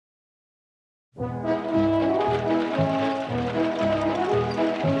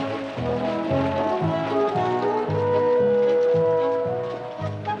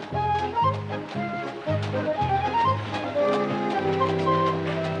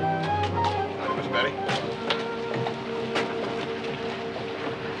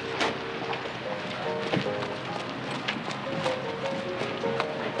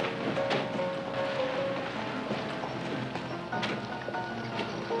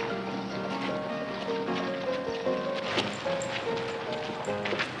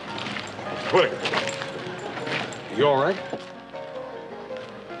You all right?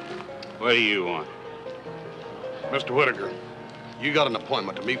 What do you want? Mr. Whitaker, you got an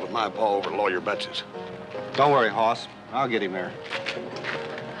appointment to meet with my pa over at Lawyer Betts's. Don't worry, Hoss. I'll get him there.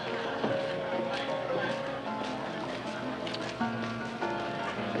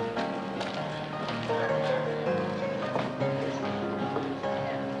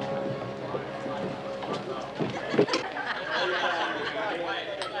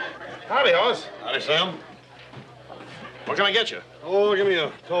 Howdy, Hoss. Howdy, Sam. What can I get you? Oh, give me a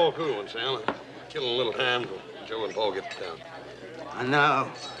tall, cool one, Sam. I'm killing a little time till Joe and Paul get to town. And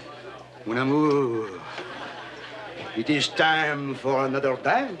now, mon amour, it is time for another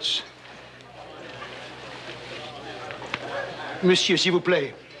dance. Monsieur, s'il vous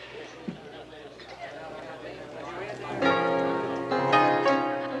plaît.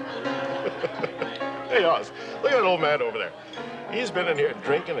 Hey, Oz, look at that old man over there. He's been in here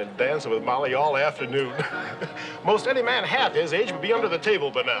drinking and dancing with Molly all afternoon. Most any man half his age would be under the table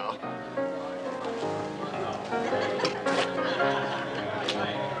by now.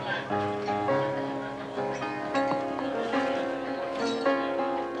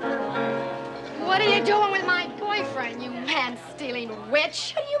 What are you doing with my boyfriend, you man-stealing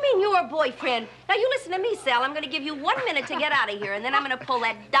witch? What do you mean, your boyfriend? Now, you listen to me, Sal. I'm going to give you 1 minute to get out of here, and then I'm going to pull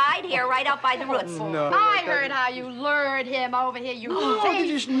that dyed hair right out by the roots. No. I heard how you lured him over here, you this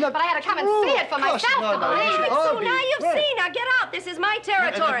thief. is not But I had to come and true. see it for Of course myself. not. No, you should- So Oh, now you've right. seen. Now get out. This is my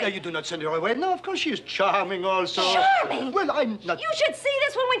territory. No, you do not send her away. No, of course she is charming also. Charming? Well, I'm not... You should see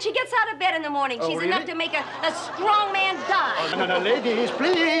this one when she gets out of bed in the morning. Oh, She's really? enough to make a strong man die. Oh, no, ladies,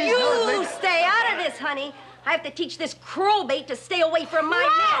 please. You No, ladies. stay out of this, honey. I have to teach this crowbait to stay away from my man.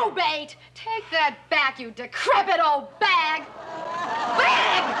 Crowbait! Take that back, you decrepit old bag!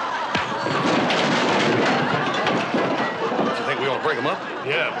 Bag! You think we ought to break them up?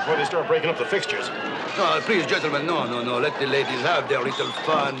 Yeah, before they start breaking up the fixtures. No, please, gentlemen, no. Let the ladies have their little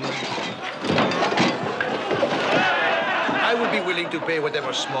fun. I would be willing to pay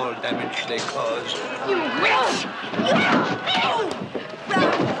whatever small damage they cause. You witch!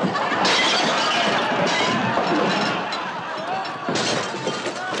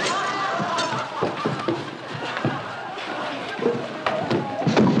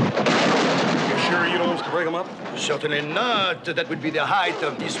 You sure you don't want us to break them up? Certainly not. That would be the height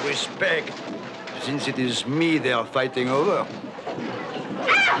of disrespect, since it is me they are fighting over.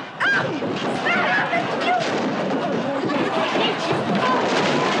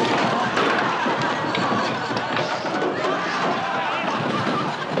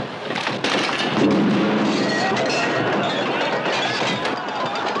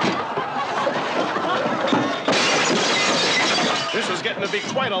 This is getting to be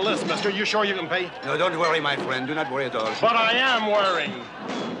quite a list, mister. You sure you can pay? No, don't worry, my friend. Do not worry at all. But I am worrying.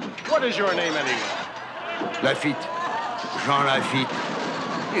 What is your name, anyway? LaFitte. Jean LaFitte.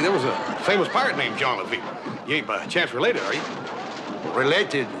 Hey, there was a famous pirate named Jean LaFitte. You ain't by chance related, are you?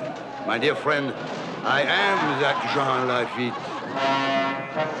 Related. My dear friend, I am that Jean LaFitte.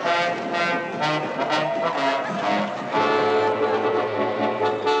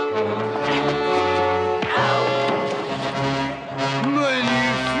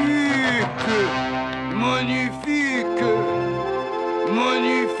 Magnifique!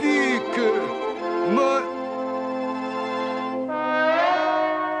 Magnifique!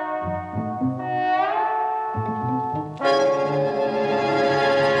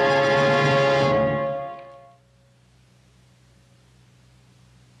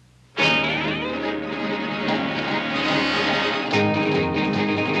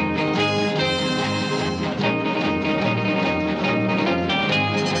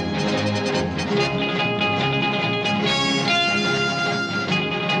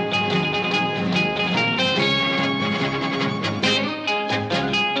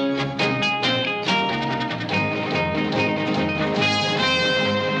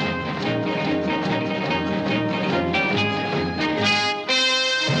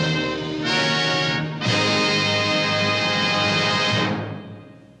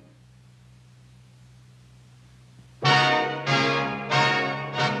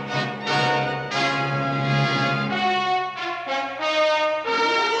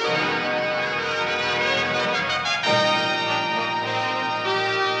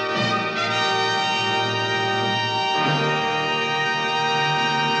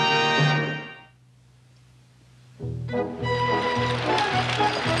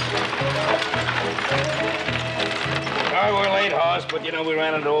 You know, we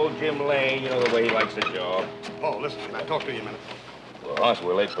ran into old Jim Lane, you know, the way he likes the job. Oh, listen, can I talk to you a minute? Well, Hoss,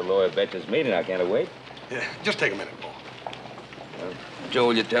 we're late for Lawyer Betch's meeting. I can't wait. Yeah, just take a minute, Paul. Joe,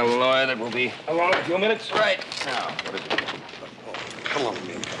 will you tell the lawyer that we'll be along in a few minutes? Right. Now, what is it? Oh, come on with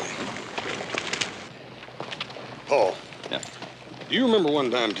me. Paul. Yeah. Do you remember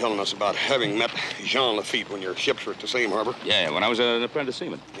one time telling us about having met Jean LaFitte when your ships were at the same harbor? Yeah, when I was an apprentice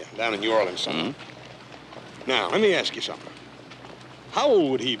seaman. Yeah, down in New Orleans somewhere. Mm-hmm. Now, let me ask you something. How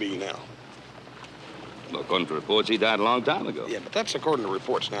old would he be now? Well, according to reports, he died a long time ago. Yeah, but that's according to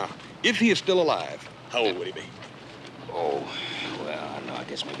reports. Now, if he is still alive, how old would he be? Oh, well, I don't know. I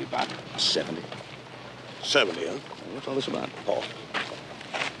guess maybe about 70. 70, huh? What's all this about? Paul.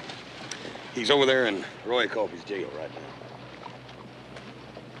 He's over there in Roy Coffey's jail right now.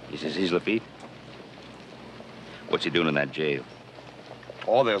 He says he's LaFitte? What's he doing in that jail?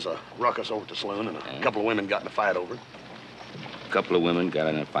 Oh, there's a ruckus over at the saloon, and a couple of women got in a fight over it. A couple of women got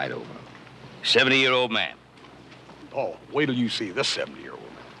in a fight over him. 70-year-old man. Paul, wait till you see this 70-year-old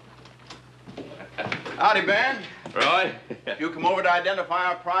man. Howdy, Ben. Roy? You come over to identify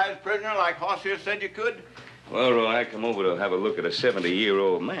our prize prisoner like Hoss here said you could? Well, Roy, I come over to have a look at a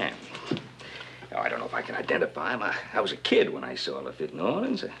 70-year-old man. Oh, I don't know if I can identify him. I was a kid when I saw LaFitte in New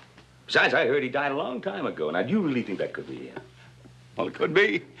Orleans. Besides, I heard he died a long time ago. Now, do you really think that could be him? Well, it could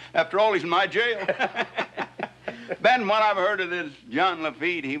be. After all, he's in my jail. Ben, what I've heard of this Jean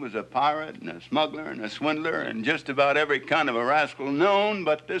LaFitte, he was a pirate and a smuggler and a swindler and just about every kind of a rascal known,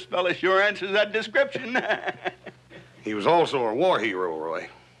 but this fella sure answers that description. He was also a war hero, Roy.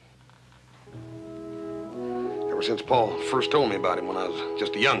 Ever since Paul first told me about him when I was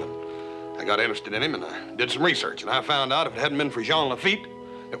just a young'un, I got interested in him and I did some research, and I found out if it hadn't been for Jean LaFitte,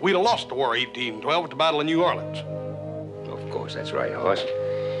 that we'd have lost the War of 1812 at the Battle of New Orleans. Of course, that's right, Hoss.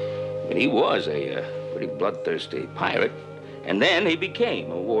 But he was a pretty bloodthirsty pirate, and then he became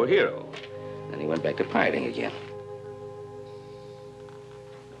a war hero. Then he went back to pirating again.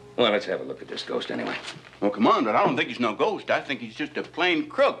 Well, let's have a look at this ghost anyway. Well, come on, but I don't think he's no ghost. I think he's just a plain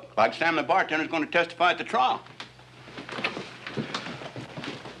crook, like Sam the bartender's going to testify at the trial.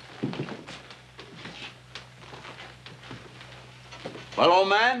 Well, old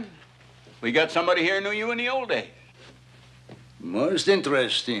man, we got somebody here who knew you in the old days. Most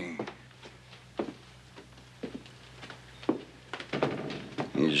interesting.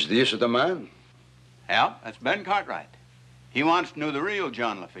 Is this the man? Yeah, that's Ben Cartwright. He wants to know the real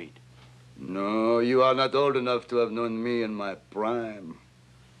Jean LaFitte. No, you are not old enough to have known me in my prime.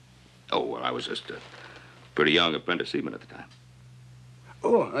 Oh, well, I was just a pretty young apprentice seaman at the time.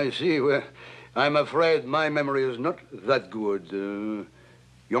 Oh, I see. Well, I'm afraid my memory is not that good.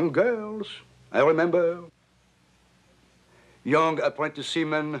 Young girls, I remember. Young apprentice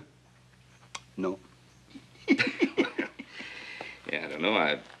seamen, no. Yeah, I don't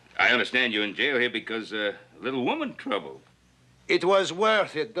know. I understand you're in jail here because little woman trouble. It was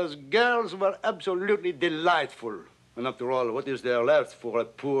worth it. Those girls were absolutely delightful. And after all, what is there left for a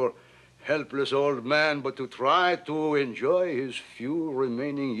poor, helpless old man but to try to enjoy his few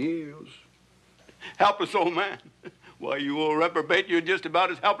remaining years? Helpless old man. Why, you old reprobate, you're just about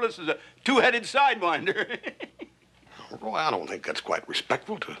as helpless as a two-headed sidewinder. Roy, I don't think that's quite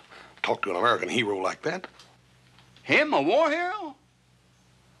respectful to talk to an American hero like that. Him, a war hero?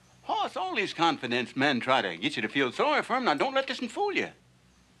 Hoss, all these confidence men try to get you to feel sorry for him. Now, don't let this one fool you.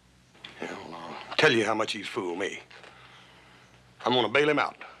 Yeah, well, I'll tell you how much he's fooled me. I'm gonna bail him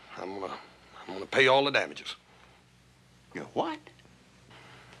out. I'm gonna pay all the damages. You what?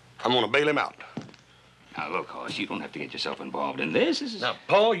 I'm gonna bail him out. Now, look, Hoss, you don't have to get yourself involved in this. Now,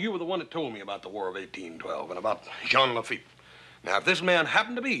 Paul, you were the one that told me about the War of 1812 and about Jean LaFitte. Now, if this man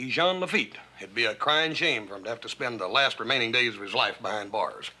happened to be Jean LaFitte, it'd be a crying shame for him to have to spend the last remaining days of his life behind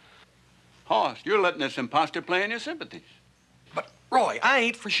bars. Hoss, you're letting this imposter play in your sympathies. But, Roy, I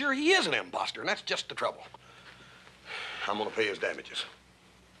ain't for sure he is an imposter, and that's just the trouble. I'm gonna pay his damages.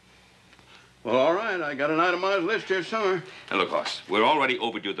 Well, all right. I got an itemized list here somewhere. Now, look, Hoss, we're already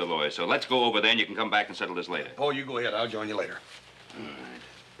overdue at the lawyer, so let's go over there and you can come back and settle this later. Paul, you go ahead. I'll join you later. All right.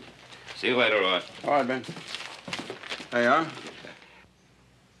 See you later, Roy. All right, Ben. There you are.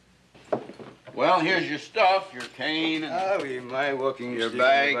 Well, here's your stuff, your cane. Oui, my walking Your stick,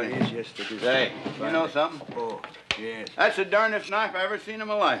 bag. valise, yes, that is Hey, fine. you know something? Oh, yes. That's the darnest knife I ever seen in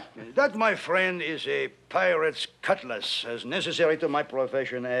my life. That, my friend, is a pirate's cutlass, as necessary to my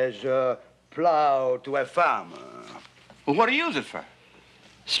profession as a plow to a farmer. Well, what do you use it for?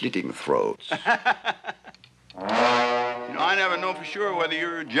 Slitting throats. You know, I never know for sure whether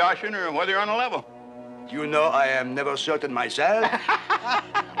you're joshing or whether you're on a level. You know I am never certain myself.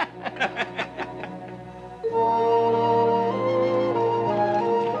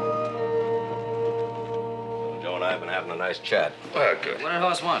 Nice chat. Well, good. What did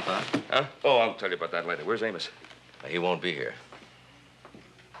Hoss want, Pa? Huh? Oh, I'll tell you about that later. Where's Amos? He won't be here.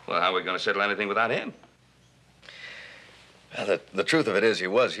 Well, how are we going to settle anything without him? Well, the truth of it is he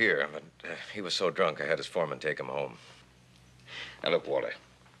was here, but he was so drunk I had his foreman take him home. Now, look, Walter.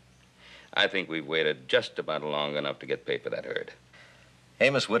 I think we've waited just about long enough to get paid for that herd.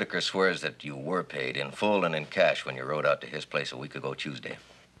 Amos Whitaker swears that you were paid in full and in cash when you rode out to his place a week ago Tuesday.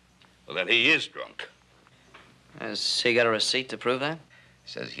 Well, then he is drunk. Has he got a receipt to prove that?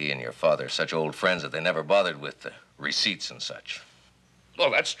 Says he and your father are such old friends that they never bothered with the receipts and such.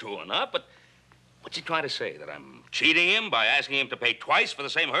 Well, that's true enough, but what's he trying to say? That I'm cheating him by asking him to pay twice for the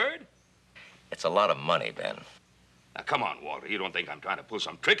same herd? It's a lot of money, Ben. Now, come on, Walter. You don't think I'm trying to pull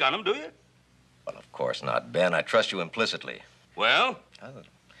some trick on him, do you? Well, of course not, Ben. I trust you implicitly. Well?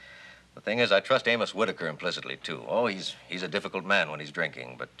 The thing is, I trust Amos Whitaker implicitly, too. Oh, he's a difficult man when he's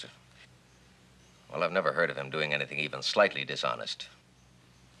drinking, but... well, I've never heard of him doing anything even slightly dishonest.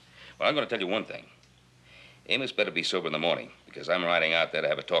 Well, I'm going to tell you one thing. Amos better be sober in the morning, because I'm riding out there to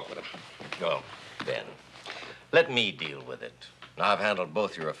have a talk with him. Oh, Ben, let me deal with it. Now, I've handled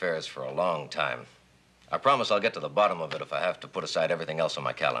both your affairs for a long time. I promise I'll get to the bottom of it if I have to put aside everything else on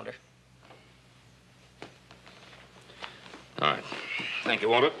my calendar. All right. Thank you,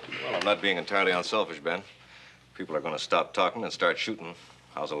 Walter. Well, I'm not being entirely unselfish, Ben. People are going to stop talking and start shooting.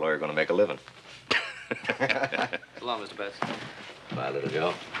 How's a lawyer going to make a living? So long, Mr. Betts. Bye, little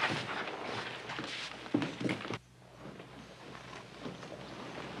Joe.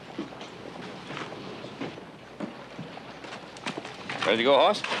 Ready to go,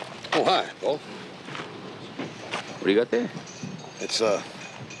 Hoss? Oh, hi, Paul. What do you got there? It's a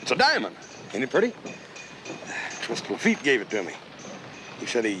diamond. Ain't it pretty? Mr. LaFitte gave it to me. He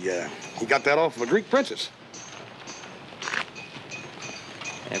said he got that off of a Greek princess.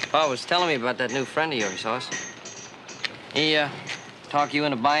 Yeah, Pa was telling me about that new friend of yours, Hoss. He, talk you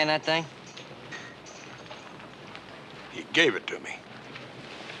into buying that thing? He gave it to me.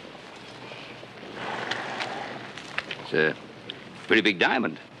 It's a pretty big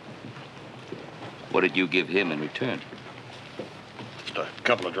diamond. What did you give him in return? Just a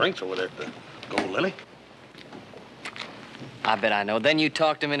couple of drinks over there at the Gold Lily. I bet I know. Then you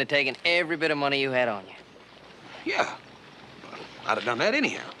talked him into taking every bit of money you had on you. Yeah. Well, I'd have done that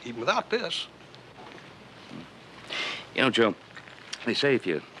anyhow, even without this. You know, Joe, they say if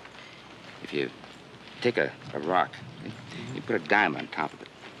you take a rock, you put a diamond on top of it.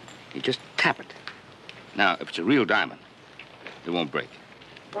 You just tap it. Now, if it's a real diamond, it won't break.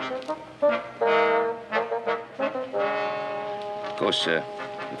 Of course, if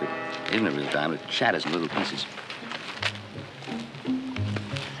it isn't a real diamond, it shatters in little pieces.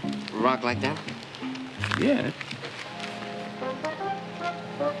 Rock like that? Yeah.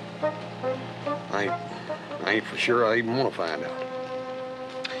 I ain't for sure I even want to find out.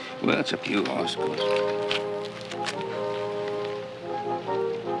 Well, it's up to you, Hoss, of course.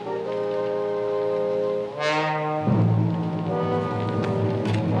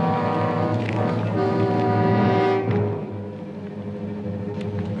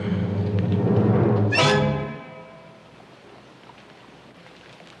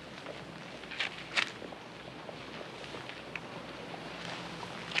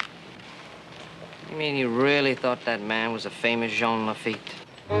 You mean you really thought that man was a famous Jean LaFitte?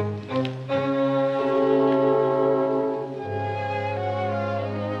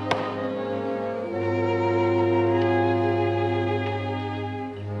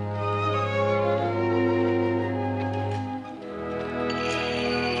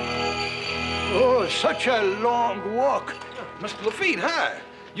 Oh, such a long walk. Mr. LaFitte, hi.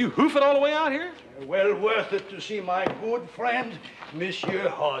 You hoof it all the way out here? Well worth it to see my good friend, Monsieur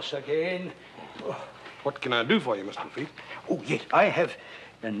Hoss again. What can I do for you, Mr. LaFitte? Oh, yes, I have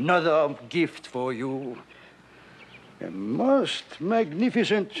another gift for you. A most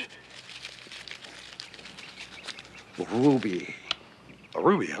magnificent ruby. A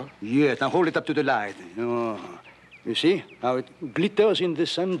ruby, huh? Yes, now hold it up to the light. Oh. You see how it glitters in the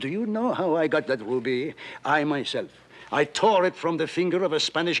sun? Do you know how I got that ruby? I myself. I tore it from the finger of a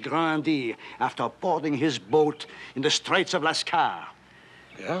Spanish grandee after boarding his boat in the Straits of Lascar.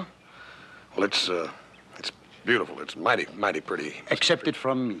 Yeah? Well, it's beautiful. It's mighty pretty. Accept it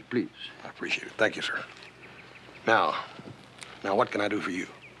from me, please. I appreciate it. Thank you, sir. Now, what can I do for you?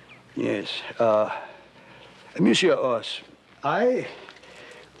 Yes, Monsieur Hoss, I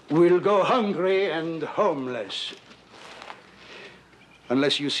will go hungry and homeless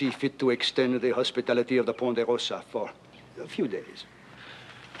unless you see fit to extend the hospitality of the Ponderosa for a few days.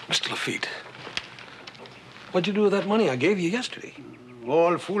 Mr. LaFitte, what'd you do with that money I gave you yesterday?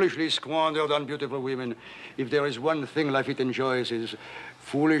 All foolishly squandered on beautiful women. If there is one thing LaFitte enjoys, is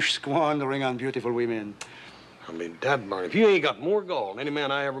foolish squandering on beautiful women. I mean, Dad, Barney, if you ain't got more gall than any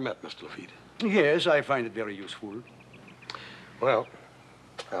man I ever met, Mr. LaFitte. Yes, I find it very useful. Well,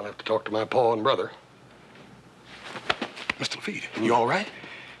 I'll have to talk to my pa and brother. Mr. LaFitte, you all right?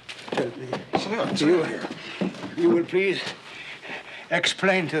 Sit down here. You will please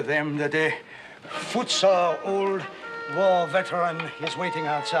explain to them that a footsore old war veteran is waiting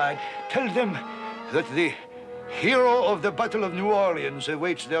outside. Tell them that the hero of the Battle of New Orleans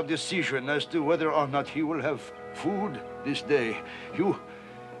awaits their decision as to whether or not he will have food this day. You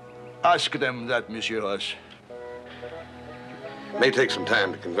ask them that, Monsieur Hoss. May take some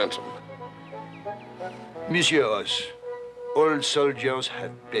time to convince them. Monsieur Hoss, old soldiers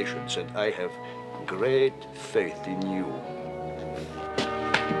have patience, and I have great faith in you.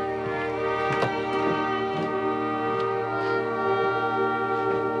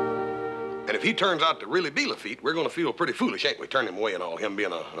 And if he turns out to really be LaFitte, we're going to feel pretty foolish, ain't we, turning him away and all, him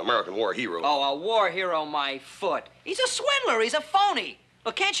being an American war hero. Oh, a war hero, my foot. He's a swindler. He's a phony.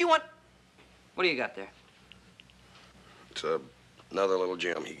 Look, can't you want... What do you got there? It's another little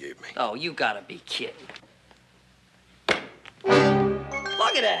gem he gave me. Oh, you gotta be kidding.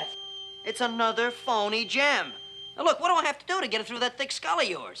 Look at that. It's another phony gem. Now, look, what do I have to do to get it through that thick skull of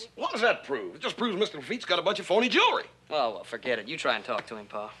yours? What does that prove? It just proves Mr. LaFitte's got a bunch of phony jewelry. Oh, well, forget it. You try and talk to him,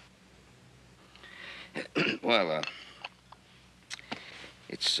 Pa. Well,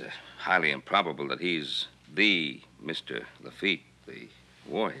 it's highly improbable that he's the Mr. LaFitte, the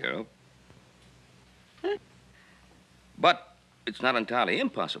war hero. But it's not entirely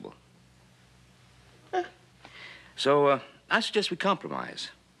impossible. So I suggest we compromise.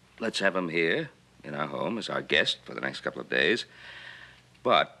 Let's have him here in our home as our guest for the next couple of days.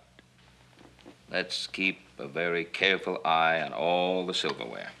 But let's keep a very careful eye on all the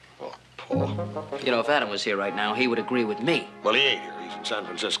silverware. Oh, Paul. You know, if Adam was here right now, he would agree with me. Well, he ain't here. He's in San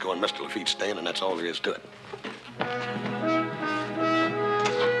Francisco, and Mr. LaFitte's staying, and that's all there is to it.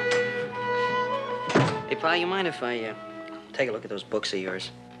 Hey, Pa, you mind if I take a look at those books of yours?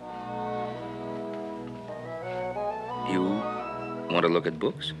 You want to look at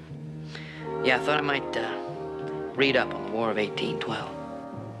books? Yeah, I thought I might read up on the War of 1812.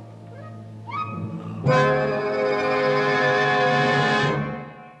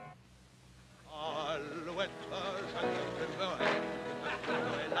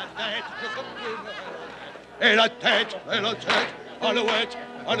 Et la tête, alouette,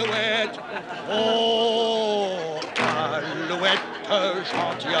 alouette. Oh, alouette,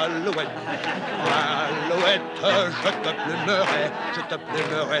 gentille alouette. Alouette, je te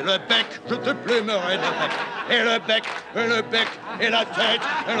plumerai le bec, je te plumerai le bec. Et le bec, et la tête,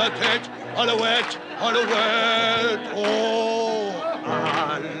 alouette, alouette. Oh,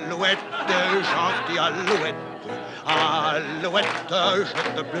 alouette, gentille alouette. Alouette, je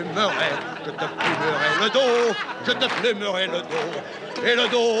te plumerai le dos, je te plumerai le dos. Et le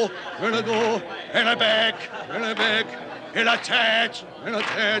dos, et le bec, et la tête,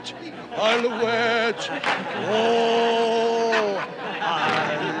 alouette. Oh,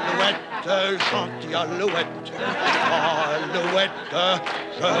 alouette, gentille alouette. Alouette,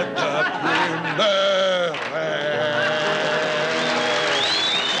 je te plumerai.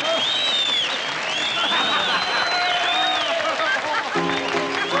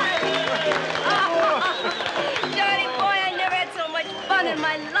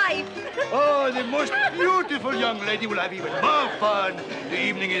 Oh, the most beautiful young lady will have even more fun. The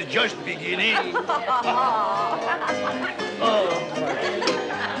evening is just beginning.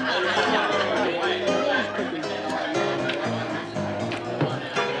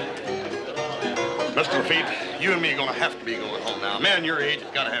 Mr. LaFitte, you and me are going to have to be going home now. A man your age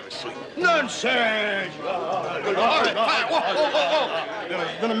has got to have his sleep. Nonsense! All right, fine. Whoa.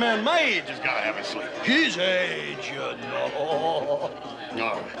 Then a man my age has got to have his sleep. His age, you know. All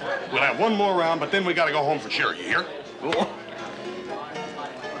right. We'll have one more round, but then we got to go home for sure. You hear?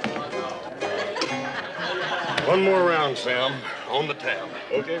 One more round, Sam. On the tab.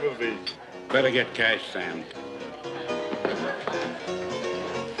 Okay, LaFitte. Better get cash, Sam.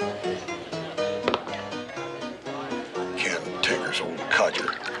 Cantankerous old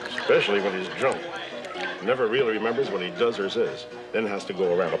codger. Especially when he's drunk. Never really remembers what he does or says. Then has to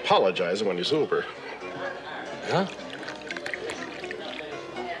go around apologizing when he's sober. Huh?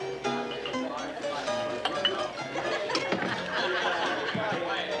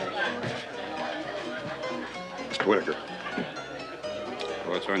 Mr. Whitaker.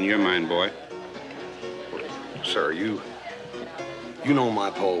 What's on your mind, boy? Sir, you know my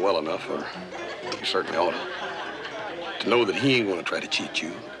Paul well enough, or you certainly ought to to know that he ain't gonna try to cheat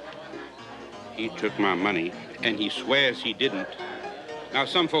you. He took my money, and he swears he didn't. Now,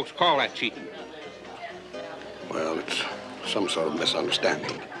 some folks call that cheating. Well, it's some sort of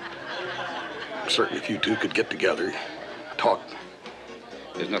misunderstanding. I'm certain if you two could get together, talk.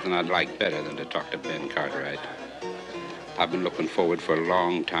 There's nothing I'd like better than to talk to Ben Cartwright. I've been looking forward for a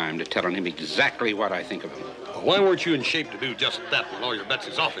long time to telling him exactly what I think of him. Well, why weren't you in shape to do just that in Lawyer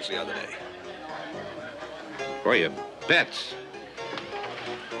Betts' office the other day? Lawyer Betts?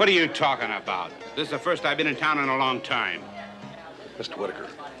 What are you talking about? This is the first I've been in town in a long time. Mr. Whitaker,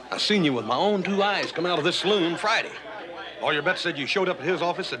 I seen you with my own two eyes come out of this saloon Friday. Lawyer Betts said you showed up at his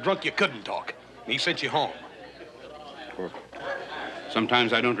office so drunk you couldn't talk, and he sent you home. Well,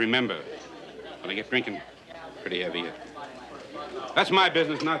 sometimes I don't remember. When I get drinking pretty heavy. That's my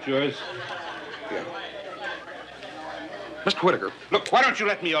business, not yours. Yeah. Mr. Whitaker. Look, why don't you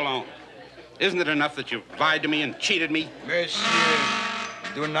let me alone? Isn't it enough that you've lied to me and cheated me? Monsieur,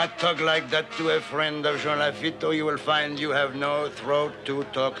 do not talk like that to a friend of Jean LaFitte, or you will find you have no throat to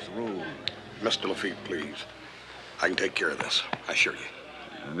talk through. Mr. LaFitte, please. I can take care of this, I assure you.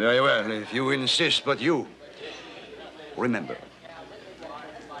 Very well, if you insist, but you, remember.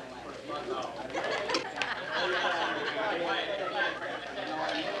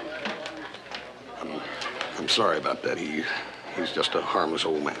 I'm sorry about that. He's just a harmless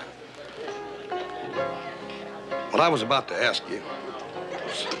old man. What I was about to ask you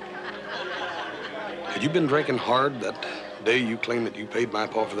was, had you been drinking hard that day you claimed that you paid my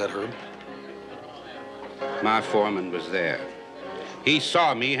pa for that herb? My foreman was there. He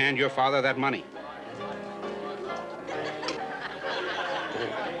saw me hand your father that money.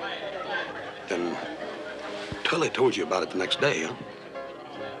 Then Tully told you about it the next day, huh?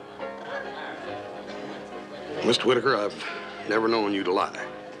 Mr. Whitaker, I've never known you to lie.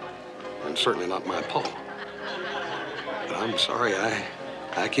 And certainly not my pa. But I'm sorry,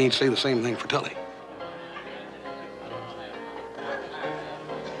 I can't say the same thing for Tully.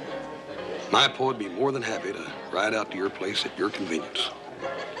 My pa would be more than happy to ride out to your place at your convenience.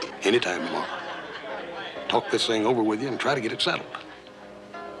 Anytime tomorrow. Talk this thing over with you and try to get it settled.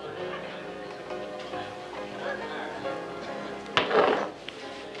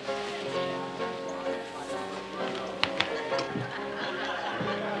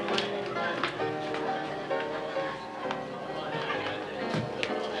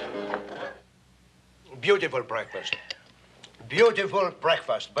 Beautiful breakfast. Beautiful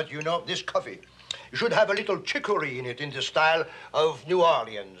breakfast. But you know, this coffee should have a little chicory in it in the style of New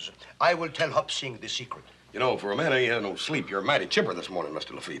Orleans. I will tell Hop Sing the secret. You know, for a man who ain't had no sleep, you're mighty chipper this morning,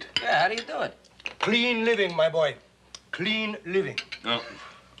 Mr. LaFitte. Yeah, how do you do it? Clean living, my boy. Clean living. No.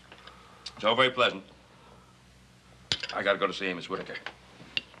 It's all very pleasant. I gotta go to see Amos Whitaker.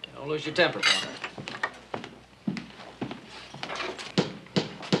 Don't lose your temper, pal.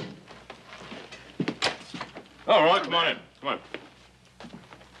 All right, come on in. Come on.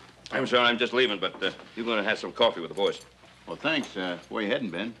 I'm sorry, I'm just leaving, but you're going to have some coffee with the boys. Well, thanks. Where you heading,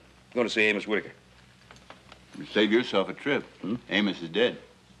 Ben? I'm going to see Amos Whitaker. You save yourself a trip. Amos is dead.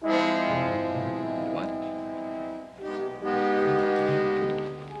 What?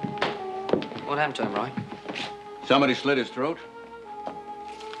 What happened to him, Roy? Somebody slit his throat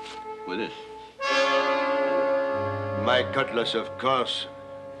with this. My cutlass, of course.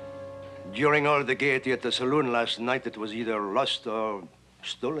 During all the gaiety at the saloon last night, it was either lost or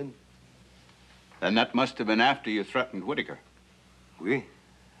stolen. Then that must have been after you threatened Whitaker. Oui.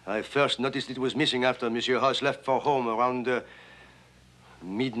 I first noticed it was missing after Monsieur Hoss left for home around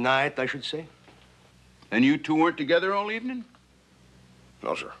midnight, I should say. And you two weren't together all evening?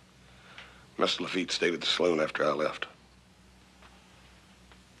 No, sir. Mr. LaFitte stayed at the saloon after I left.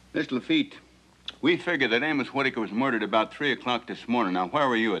 Miss LaFitte, we figured that Amos Whitaker was murdered about 3 o'clock this morning. Now, where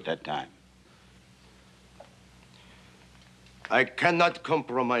were you at that time? I cannot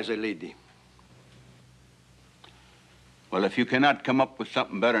compromise a lady. Well, if you cannot come up with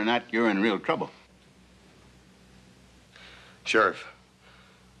something better than that, you're in real trouble. Sheriff,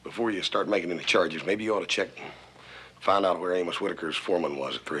 before you start making any charges, maybe you ought to check and find out where Amos Whitaker's foreman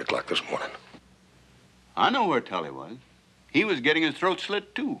was at 3 o'clock this morning. I know where Tully was. He was getting his throat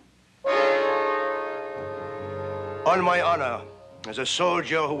slit, too. On my honor, as a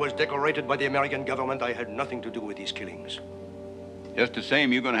soldier who was decorated by the American government, I had nothing to do with these killings. Just the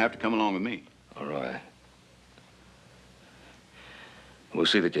same, you're going to have to come along with me. All right. We'll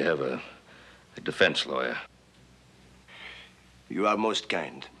see that you have a defense lawyer. You are most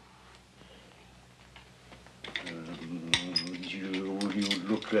kind. You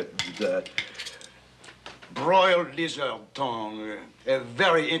look at that. Broiled lizard tongue. A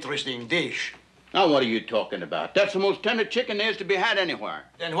very interesting dish. Now, what are you talking about? That's the most tender chicken there is to be had anywhere.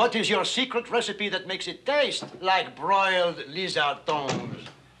 Then what is your secret recipe that makes it taste like broiled lizard tongues?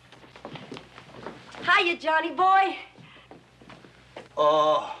 Hiya, Johnny boy.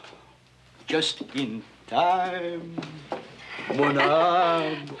 Oh, just in time. Mon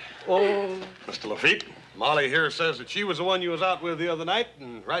âme. Oh. Mr. LaFitte, Molly here says that she was the one you was out with the other night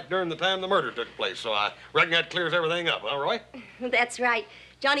and right during the time the murder took place. So I reckon that clears everything up, huh, Roy? That's right.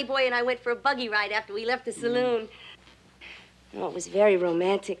 Johnny boy and I went for a buggy ride after we left the saloon. Oh, it was very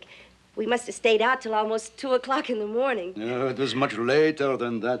romantic. We must have stayed out till almost 2 o'clock in the morning. No, it was much later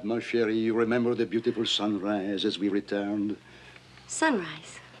than that, ma chérie. You remember the beautiful sunrise as we returned?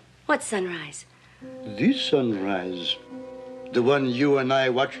 Sunrise? What sunrise? This sunrise. The one you and I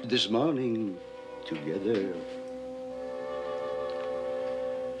watched this morning together.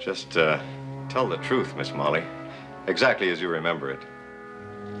 Just tell the truth, Miss Molly. Exactly as you remember it.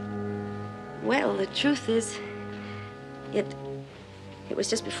 Well, the truth is, it was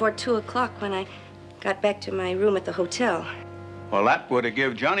just before 2 o'clock when I got back to my room at the hotel. Well, that would have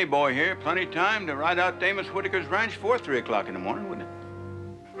given Johnny boy here plenty of time to ride out to Amos Whitaker's ranch before 3 o'clock in the morning, wouldn't it?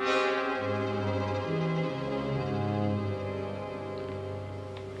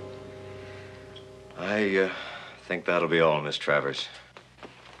 I think that'll be all, Miss Travers.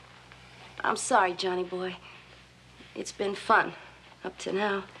 I'm sorry, Johnny boy. It's been fun up to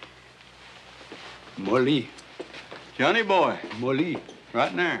now. Molly. Johnny boy. Molly.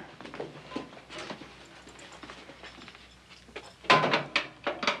 Right in there.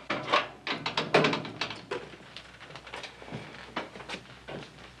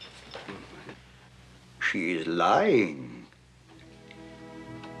 She is lying.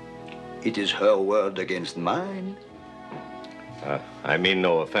 It is her word against mine. I mean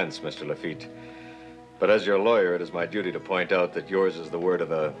no offense, Mr. LaFitte. But as your lawyer, it is my duty to point out that yours is the word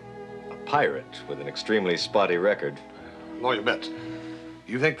of a pirate with an extremely spotty record. Lawyer Betts,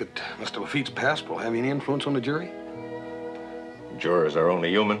 you think that Mr. LaFitte's past will have any influence on the jury? Jurors are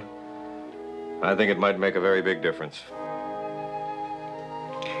only human. I think it might make a very big difference.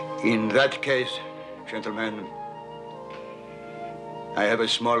 In that case, gentlemen, I have a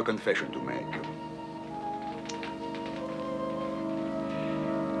small confession to make.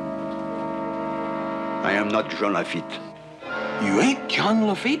 I am not Jean LaFitte. You ain't Jean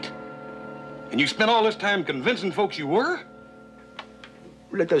LaFitte? And you spent all this time convincing folks you were?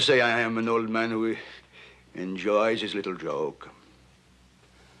 Let us say I am an old man who enjoys his little joke.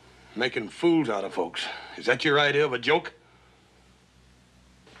 Making fools out of folks. Is that your idea of a joke?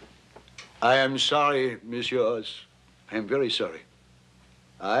 I am sorry, Monsieur Hoss. I am very sorry.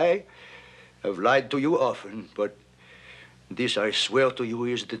 I have lied to you often, but this I swear to you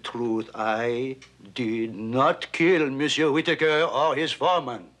is the truth. I did not kill Monsieur Whitaker or his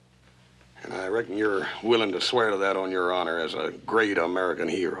foreman. And I reckon you're willing to swear to that on your honor as a great American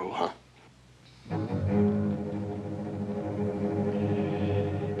hero, huh?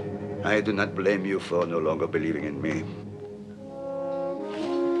 I do not blame you for no longer believing in me.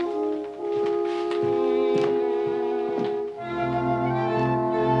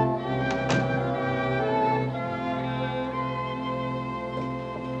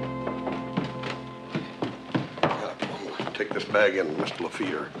 Take this bag in, Mr.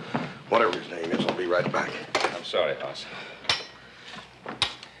 LaFitte, or whatever his name is. I'll be right back. I'm sorry, Hoss.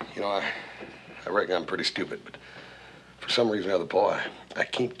 You know, I reckon I'm pretty stupid, but for some reason or other, Paul, I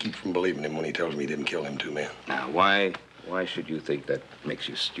can't keep from believing him when he tells me he didn't kill them 2 men. Now, why should you think that makes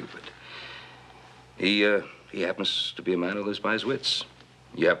you stupid? He happens to be a man who lives by his wits.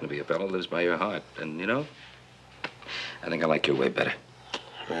 You happen to be a fellow who lives by your heart. And, you know, I think I like your way better.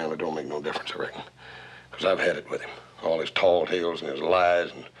 Well, it don't make no difference, I reckon. Because I've had it with him. All his tall tales and his lies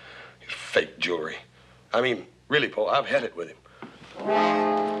and his fake jewelry. I mean, really, Paul, I've had it with him.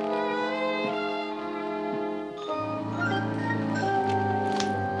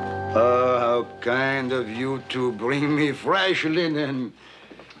 Oh, how kind of you to bring me fresh linen.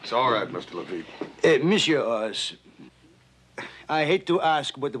 It's all right, Mr. LaFitte. Monsieur Hoss, I hate to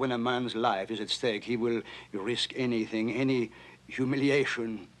ask, but when a man's life is at stake, he will risk anything, any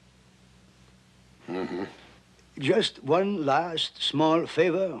humiliation. Mm-hmm. Just one last small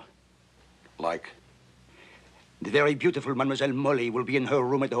favor. Like? The very beautiful Mademoiselle Molly will be in her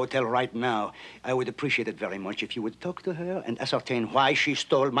room at the hotel right now. I would appreciate it very much if you would talk to her and ascertain why she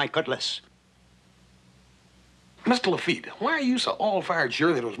stole my cutlass. Mr. LaFitte, why are you so all-fired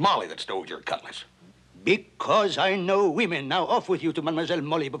sure that it was Molly that stole your cutlass? Because I know women. Now off with you to Mademoiselle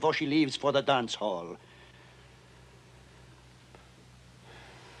Molly before she leaves for the dance hall.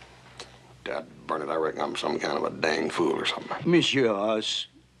 Dad burn it, I reckon I'm some kind of a dang fool or something. Monsieur Hoss,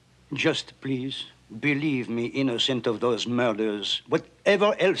 Just please, believe me innocent of those murders,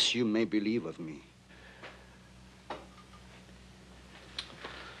 whatever else you may believe of me.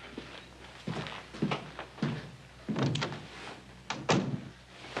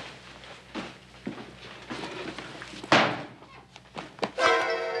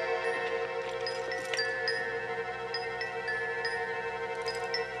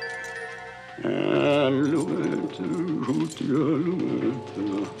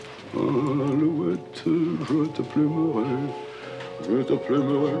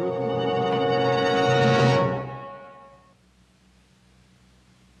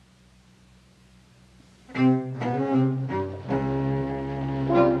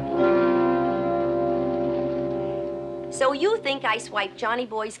 So you think I swiped Johnny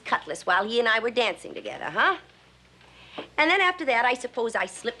Boy's cutlass while he and I were dancing together, huh? And then after that, I suppose I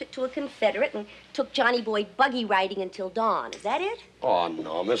slipped it to a Confederate and took Johnny Boy buggy riding until dawn. Is that it? Oh,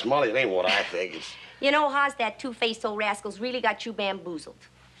 no, Miss Molly, it ain't what I think. It's... You know, Hoss, that two-faced old rascal's really got you bamboozled.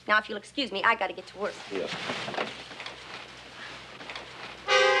 Now, if you'll excuse me, I gotta get to work. Yes.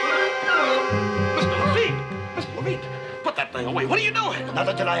 Mr. LaFitte! Mr. LaFitte! Put that thing away. What are you doing? Not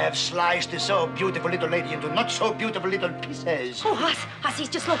until I have sliced this so beautiful little lady into not so beautiful little pieces. Oh, Hoss, he's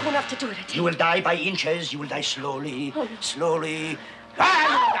just loco enough to do it. You will die by inches. You will die slowly, slowly.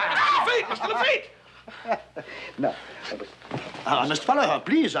 LaFitte! Mr. LaFitte! No. I must follow her,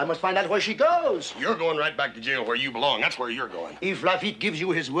 please. I must find out where she goes. You're going right back to jail where you belong. That's where you're going. If LaFitte gives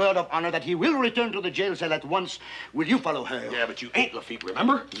you his word of honor that he will return to the jail cell at once, will you follow her? Yeah, but you ain't LaFitte,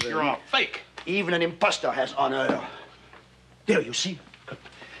 remember? You're a fake. Even an imposter has honor. There, you see?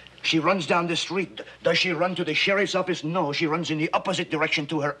 She runs down the street. Does she run to the sheriff's office? No, she runs in the opposite direction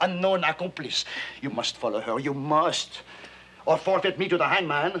to her unknown accomplice. You must follow her. You must. Or forfeit me to the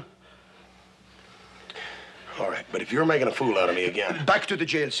hangman. All right, but if you're making a fool out of me again... Back to the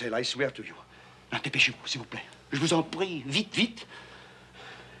jail cell, I swear to you. Now, dépêchez-vous, s'il vous plaît. Je vous en prie. Vite, vite.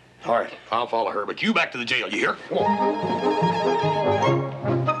 All right, I'll follow her, but you back to the jail, you hear? Come on.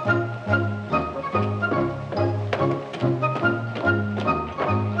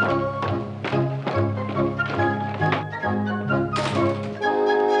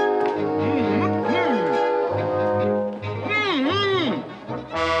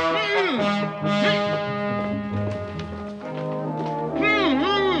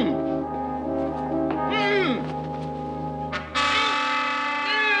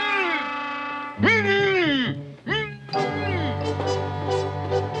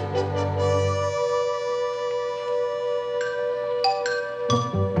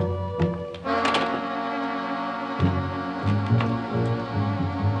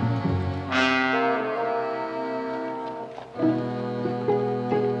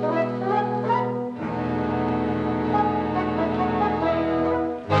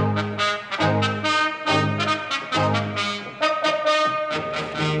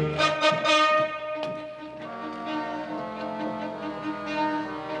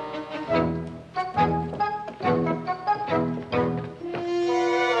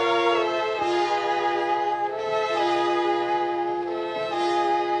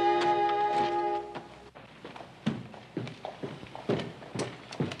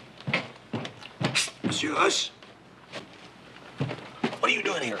 Monsieur Hoss? What are you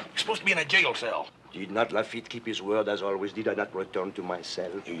doing here? You're supposed to be in a jail cell. Did not LaFitte keep his word as always? Did I not return to my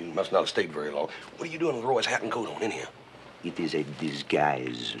cell? You must not have stayed very long. What are you doing with Roy's hat and coat on in here? It is a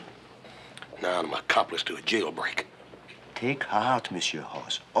disguise. Now I'm accomplice to a jailbreak. Take heart, Monsieur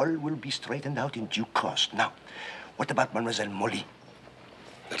Hoss. All will be straightened out in due course. Now, what about Mademoiselle Molly?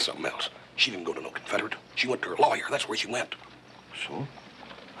 That's something else. She didn't go to no Confederate. She went to her lawyer. That's where she went. So?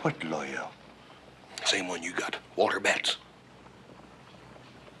 What lawyer? Same one you got, Walter Betts.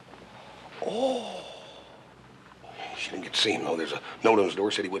 Oh. She didn't get to see him, though. There's a note on his door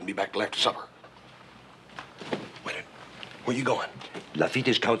said he wouldn't be back till after supper. Wait a minute. Where you going? LaFitte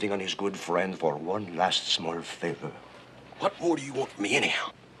is counting on his good friend for one last small favor. What more do you want from me, anyhow?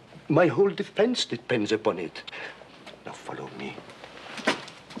 My whole defense depends upon it. Now follow me.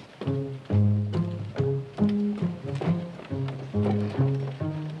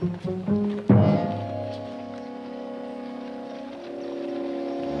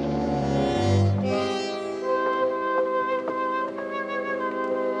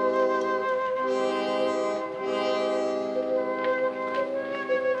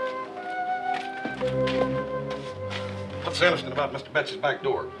 What's interesting about Mr. Betts' back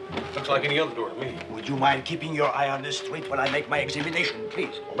door? Looks like any other door to me. Would you mind keeping your eye on the street while I make my examination,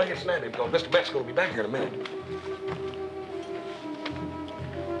 please? Well, make it snappy, because Mr. Betts is going to be back here in a minute.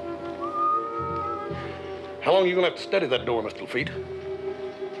 How long are you going to have to study that door, Mr. LaFitte?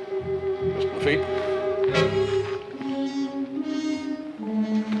 LaFitte.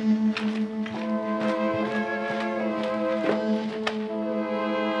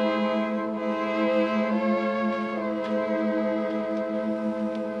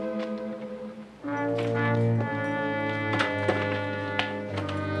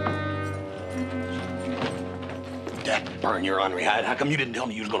 Burn your ornery hide. How come you didn't tell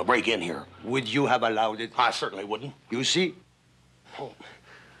me you was going to break in here? Would you have allowed it? I certainly wouldn't. You see? Oh,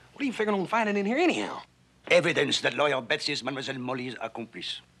 what are you figuring on finding in here anyhow? Evidence that Lawyer Betsy is Mademoiselle Molly's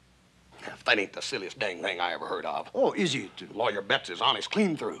accomplice. That ain't the silliest dang thing I ever heard of. Oh, is it? Lawyer Betsy's honest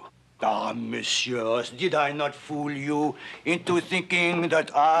clean through. Ah, monsieur, did I not fool you into thinking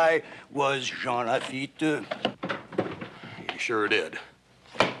that I was Jean LaFitte? You sure did.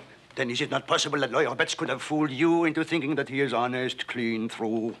 Then is it not possible that Lawyer Betts could have fooled you into thinking that he is honest, clean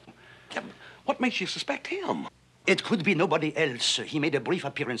through? Yeah, what makes you suspect him? It could be nobody else. He made a brief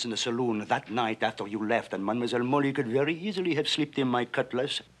appearance in the saloon that night after you left, and Mademoiselle Molly could very easily have slipped him my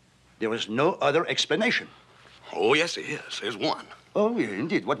cutlass. There is no other explanation. Oh, yes, there is. There's one. Oh, yeah,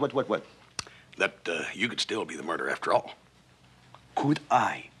 indeed. What? That you could still be the murderer after all. Could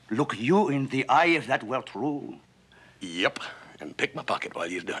I look you in the eye if that were true? Yep, and pick my pocket while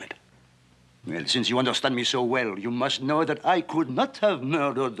you've done it. Well, since you understand me so well, you must know that I could not have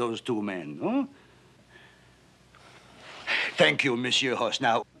murdered those two men, huh? Thank you, Monsieur Hoss.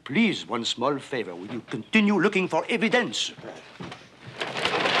 Now, please, one small favor. Will you continue looking for evidence?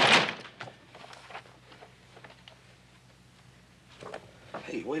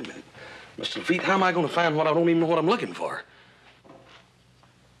 Hey, wait a minute. Mr. LaFitte, how am I going to find what I don't even know what I'm looking for?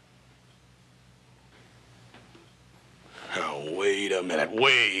 Oh, wait a minute.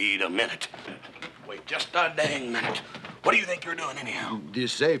 Wait just a dang minute. What do you think you're doing anyhow? The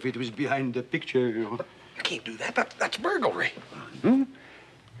safe, it was behind the picture. You can't do that. That's burglary. Hmm?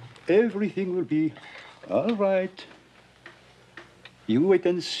 Everything will be all right. You wait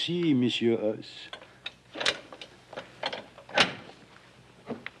and see, Monsieur Hoss.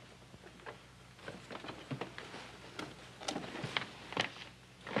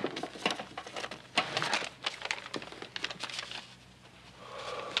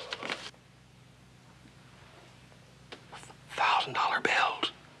 $1,000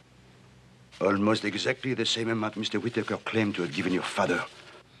 bills. Almost exactly the same amount Mr. Whittaker claimed to have given your father.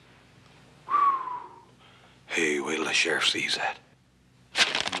 Hey, wait till the sheriff sees that.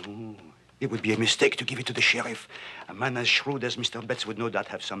 Oh, it would be a mistake to give it to the sheriff. A man as shrewd as Mr. Betts would no doubt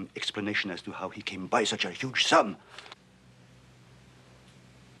have some explanation as to how he came by such a huge sum.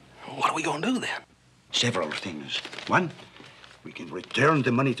 What are we going to do then? Several things. One, we can return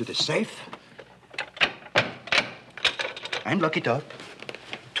the money to the safe and lock it up.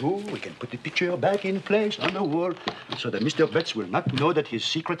 Two, we can put the picture back in place on the wall so that Mr. Betts will not know that his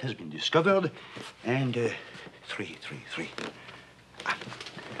secret has been discovered. And three. Ah.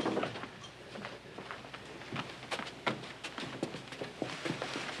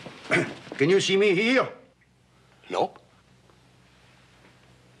 Can you see me here? Nope.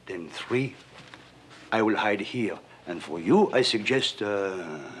 Then three, I will hide here. And for you, I suggest,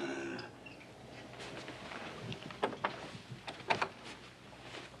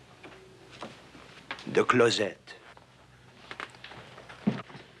 the closet.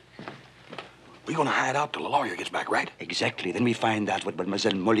 We're going to hide out till the lawyer gets back, right? Exactly. Then we find out what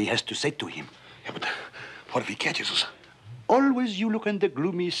Mademoiselle Molly has to say to him. Yeah, but what if he catches us? Always you look on the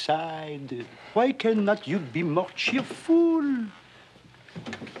gloomy side. Why cannot you be more cheerful?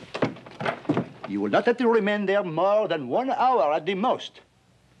 You will not have to remain there more than 1 hour at the most.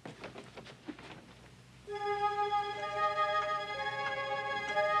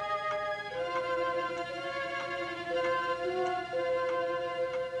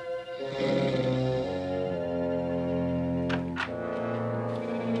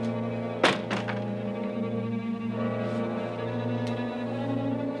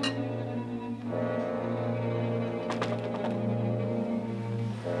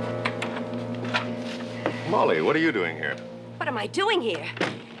 Molly, what are you doing here? What am I doing here?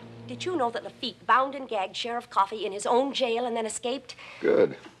 Did you know that LaFitte bound and gagged Sheriff Coffey in his own jail and then escaped?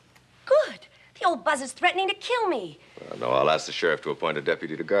 Good. Good. The old buzz is threatening to kill me. No, I'll ask the sheriff to appoint a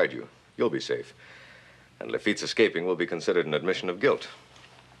deputy to guard you. You'll be safe. And LaFitte's escaping will be considered an admission of guilt.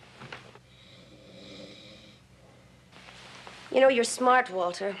 You know, you're smart,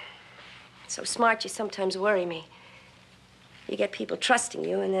 Walter. So smart you sometimes worry me. You get people trusting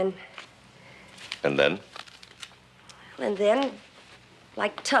you, and then... And then? And then,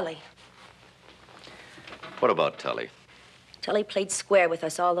 like Tully. What about Tully? Tully played square with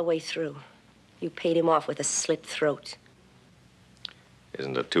us all the way through. You paid him off with a slit throat.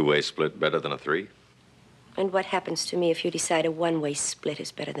 Isn't a two-way split better than a three? And what happens to me if you decide a one-way split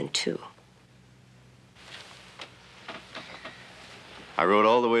is better than two? I rode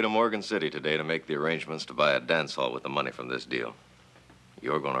all the way to Morgan City today to make the arrangements to buy a dance hall with the money from this deal.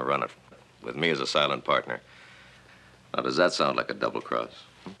 You're going to run it with me as a silent partner. Now, does that sound like a double cross?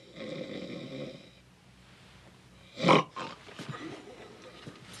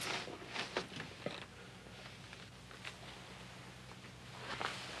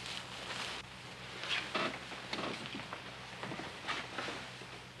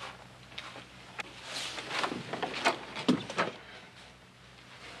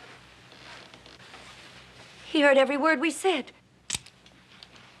 He heard every word we said.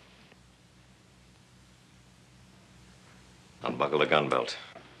 Unbuckle the gun belt.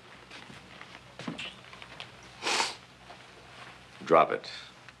 Drop it.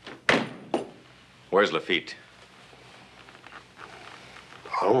 Where's LaFitte?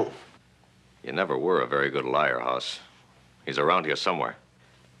 Oh. You never were a very good liar, Hoss. He's around here somewhere.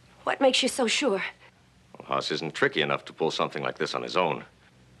 What makes you so sure? Well, Hoss isn't tricky enough to pull something like this on his own.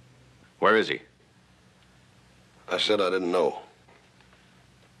 Where is he? I said I didn't know. No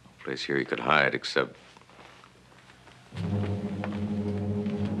place here he could hide except...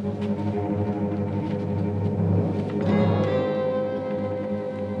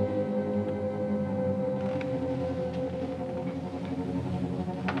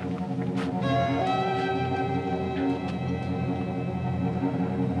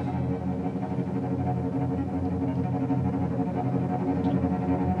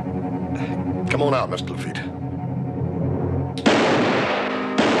 Come on out, Mr. LaFitte.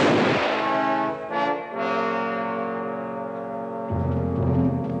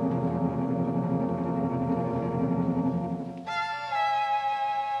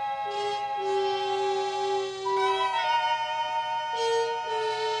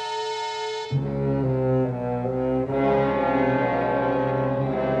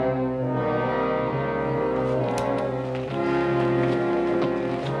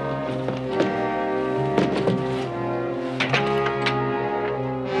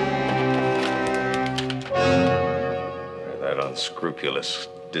 Unscrupulous,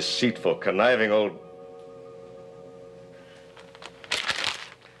 deceitful, conniving old...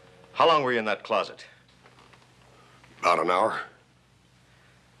 How long were you in that closet? About an hour.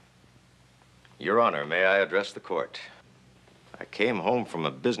 Your Honor, may I address the court? I came home from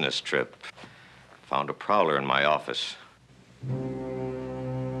a business trip, found a prowler in my office.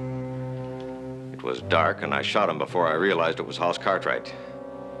 It was dark, and I shot him before I realized it was Hoss Cartwright.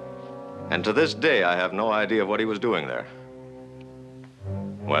 And to this day, I have no idea what he was doing there.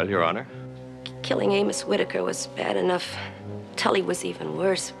 Well, Your Honor? Killing Amos Whitaker was bad enough. Tully was even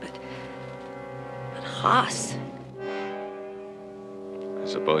worse, but Hoss. I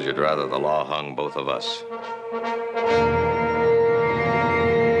suppose you'd rather the law hung both of us.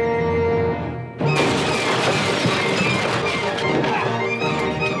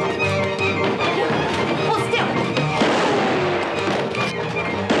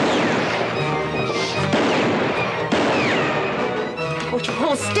 Won't you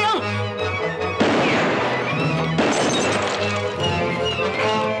hold still?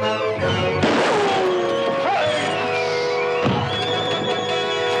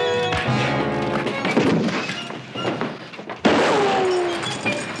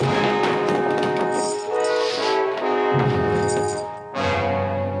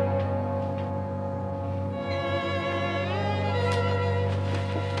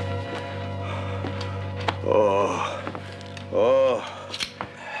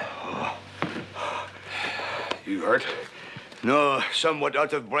 No, somewhat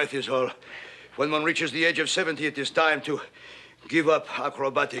out of breath is all. When one reaches the age of 70, it is time to give up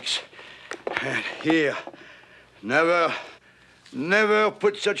acrobatics. And here, never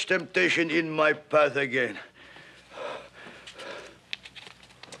put such temptation in my path again.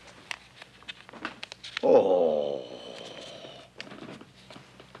 Oh.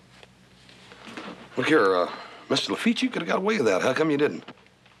 Look here, Mr. LaFitte, you could have got away with that. How come you didn't?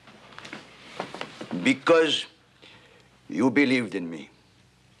 Because you believed in me.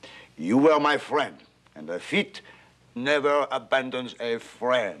 You were my friend, and LaFitte never abandons a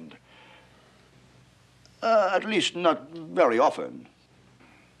friend. At least not very often.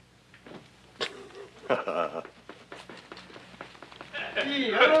 I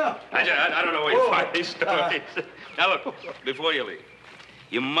don't know where you find these stories. Now, look, before you leave,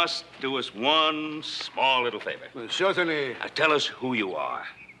 you must do us one small little favor. Well, certainly. Now, tell us who you are.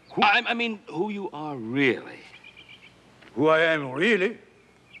 I mean, who you are really. Who I am really?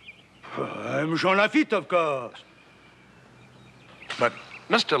 I'm Jean LaFitte, of course. But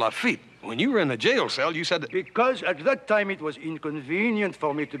Mr. LaFitte, when you were in the jail cell, you said that... Because at that time it was inconvenient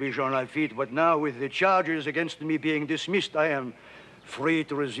for me to be Jean LaFitte, but now with the charges against me being dismissed, I am free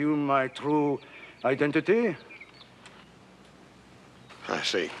to resume my true identity. I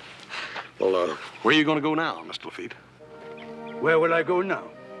see. Well, where are you going to go now, Mr. LaFitte? Where will I go now?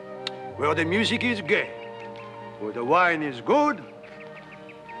 Where the music is gay, where the wine is good,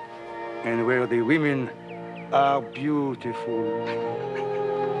 and where the women are beautiful.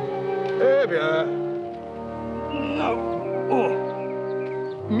 Eh bien. Now,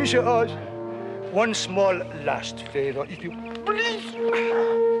 oh, Monsieur Hoss, one small last favor, if you please.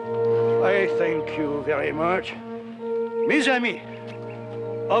 I thank you very much. Mes amis,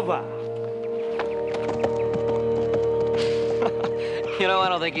 au revoir. You know, I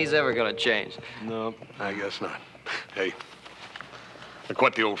don't think he's ever gonna change. No, I guess not. Hey, look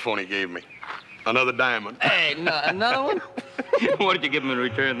what the old phony gave me. Another diamond. Hey, another one? What did you give him in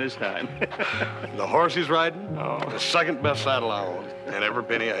return this time? The horse he's riding, the second best saddle I owned, and every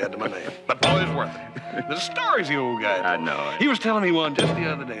penny I had to my name. But boy, it's worth it. The stories the old guy told. I know. He was telling me one just the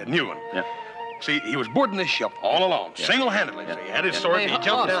other day, a new one. Yeah. See, he was boarding this ship all alone, single-handedly. So he had his sword, and he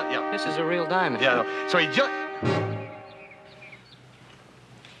jumped down. Yeah. This is a real diamond. Yeah, so he jumped...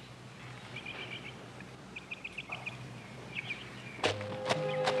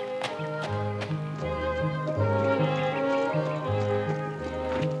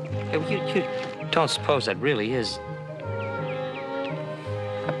 You don't suppose that really is